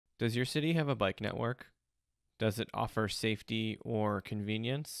Does your city have a bike network? Does it offer safety or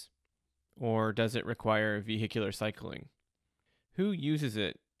convenience? Or does it require vehicular cycling? Who uses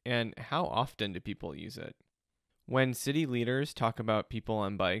it, and how often do people use it? When city leaders talk about people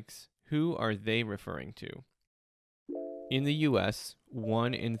on bikes, who are they referring to? In the US,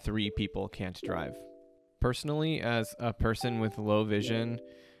 1 in 3 people can't drive. Personally, as a person with low vision,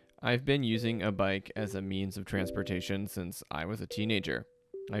 I've been using a bike as a means of transportation since I was a teenager.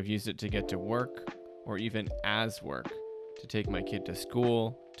 I've used it to get to work, or even as work, to take my kid to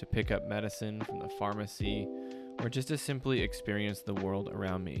school, to pick up medicine from the pharmacy, or just to simply experience the world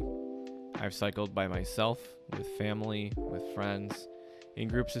around me. I've cycled by myself, with family, with friends, in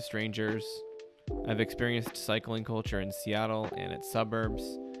groups of strangers. I've experienced cycling culture in Seattle and its suburbs,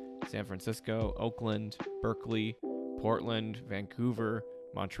 San Francisco, Oakland, Berkeley, Portland, Vancouver,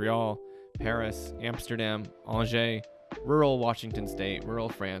 Montreal, Paris, Amsterdam, Angers, rural Washington State, rural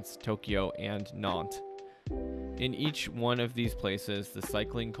France, Tokyo, and Nantes. In each one of these places, the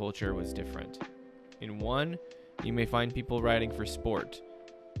cycling culture was different. In one, you may find people riding for sport.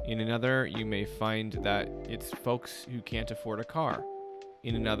 In another, you may find that it's folks who can't afford a car.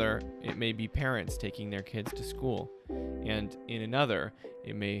 In another, it may be parents taking their kids to school. And in another,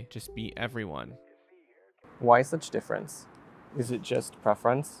 it may just be everyone. Why such difference? Is it just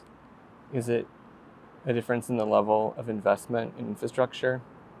preference? Is it a difference in the level of investment in infrastructure?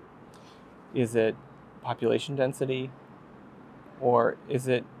 Is it population density? Or is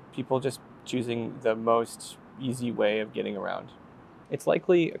it people just choosing the most easy way of getting around? It's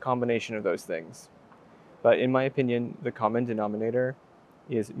likely a combination of those things. But in my opinion, the common denominator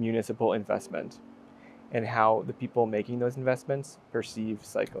is municipal investment and how the people making those investments perceive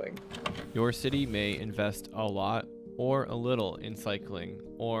cycling. Your city may invest a lot or a little in cycling,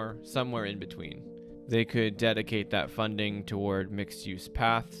 or somewhere in between. They could dedicate that funding toward mixed-use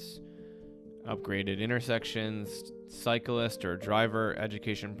paths, upgraded intersections, cyclist or driver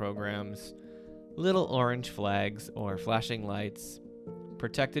education programs, little orange flags or flashing lights,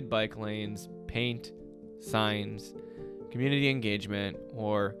 protected bike lanes, paint, signs, community engagement,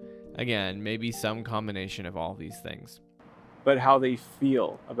 or, again, maybe some combination of all these things. But how they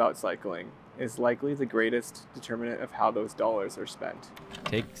feel about cycling is likely the greatest determinant of how those dollars are spent.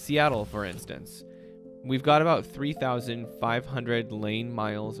 Take Seattle, for instance. We've got about 3,500 lane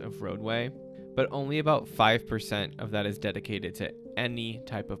miles of roadway, but only about 5% of that is dedicated to any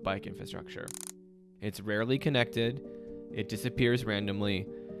type of bike infrastructure. It's rarely connected, it disappears randomly,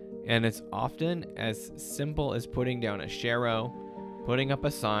 and it's often as simple as putting down a sharrow, putting up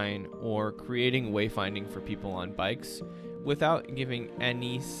a sign, or creating wayfinding for people on bikes without giving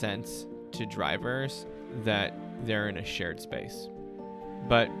any sense to drivers that they're in a shared space.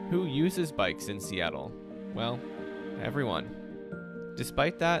 But who uses bikes in Seattle? Well, everyone.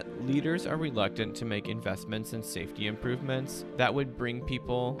 Despite that, leaders are reluctant to make investments in safety improvements that would bring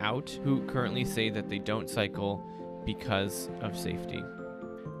people out who currently say that they don't cycle because of safety.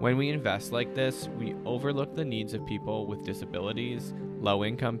 When we invest like this, we overlook the needs of people with disabilities,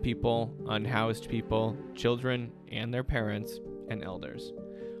 low-income people, unhoused people, children and their parents, and elders.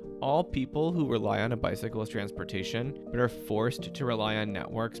 All people who rely on a bicycle as transportation, but are forced to rely on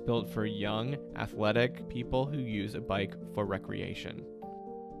networks built for young, athletic people who use a bike for recreation.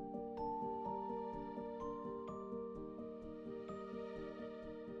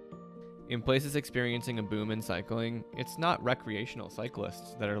 In places experiencing a boom in cycling, it's not recreational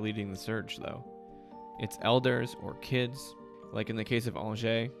cyclists that are leading the surge, though. It's elders or kids, like in the case of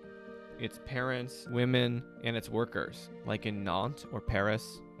Angers. It's parents, women, and it's workers, like in Nantes or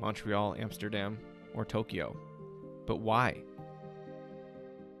Paris, Montreal, Amsterdam, or Tokyo. But why?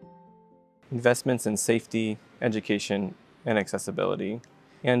 Investments in safety, education, and accessibility,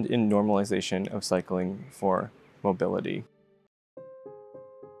 and in normalization of cycling for mobility.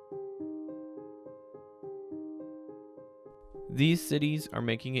 These cities are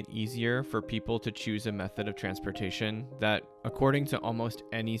making it easier for people to choose a method of transportation that, according to almost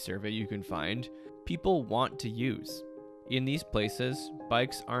any survey you can find, people want to use. In these places,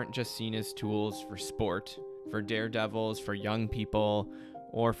 bikes aren't just seen as tools for sport, for daredevils, for young people,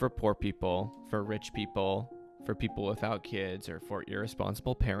 or for poor people, for rich people, for people without kids, or for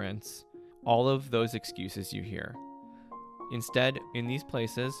irresponsible parents. All of those excuses you hear. Instead, in these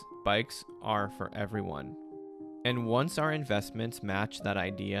places, bikes are for everyone. And once our investments match that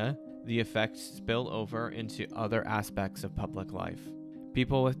idea, the effects spill over into other aspects of public life.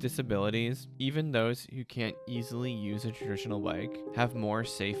 People with disabilities, even those who can't easily use a traditional bike, have more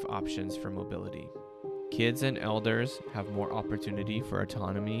safe options for mobility. Kids and elders have more opportunity for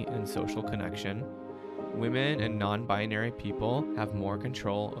autonomy and social connection. Women and non-binary people have more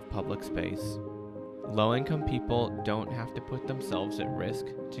control of public space. Low-income people don't have to put themselves at risk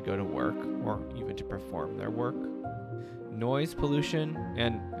to go to work or even to perform their work. Noise pollution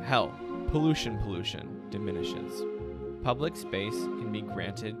and, hell, pollution diminishes. Public space can be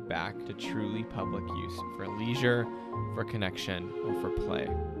granted back to truly public use for leisure, for connection, or for play.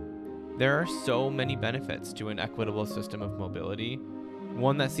 There are so many benefits to an equitable system of mobility,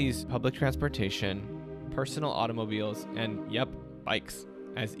 one that sees public transportation, personal automobiles, and, yep, bikes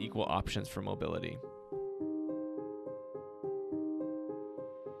as equal options for mobility.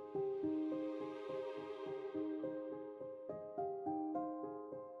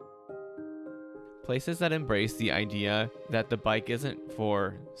 Places that embrace the idea that the bike isn't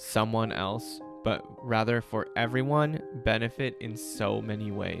for someone else, but rather for everyone, benefit in so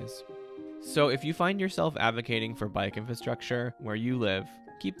many ways. So if you find yourself advocating for bike infrastructure where you live,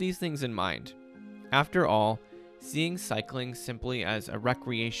 keep these things in mind. After all, seeing cycling simply as a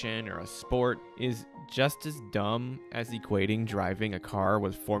recreation or a sport is just as dumb as equating driving a car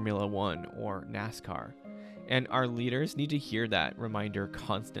with Formula One or NASCAR. And our leaders need to hear that reminder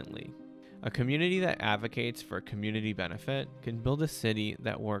constantly. A community that advocates for community benefit can build a city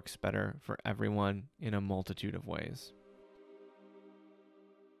that works better for everyone in a multitude of ways.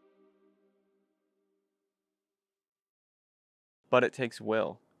 But it takes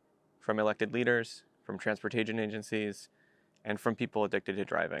will from elected leaders, from transportation agencies, and from people addicted to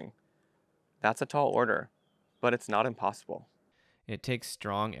driving. That's a tall order, but it's not impossible. It takes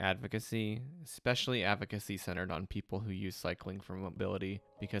strong advocacy, especially advocacy centered on people who use cycling for mobility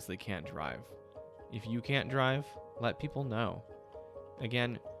because they can't drive. If you can't drive, let people know.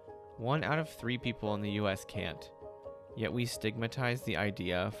 Again, 1 out of 3 people in the US can't, yet we stigmatize the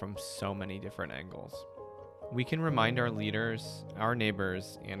idea from so many different angles. We can remind our leaders, our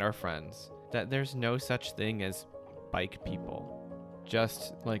neighbors, and our friends that there's no such thing as bike people,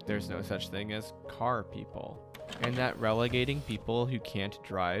 just like there's no such thing as car people, and that relegating people who can't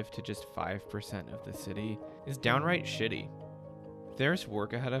drive to just 5% of the city is downright shitty. There's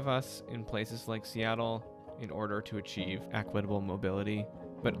work ahead of us in places like Seattle in order to achieve equitable mobility,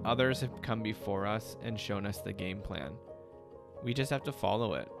 but others have come before us and shown us the game plan. We just have to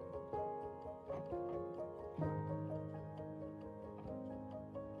follow it.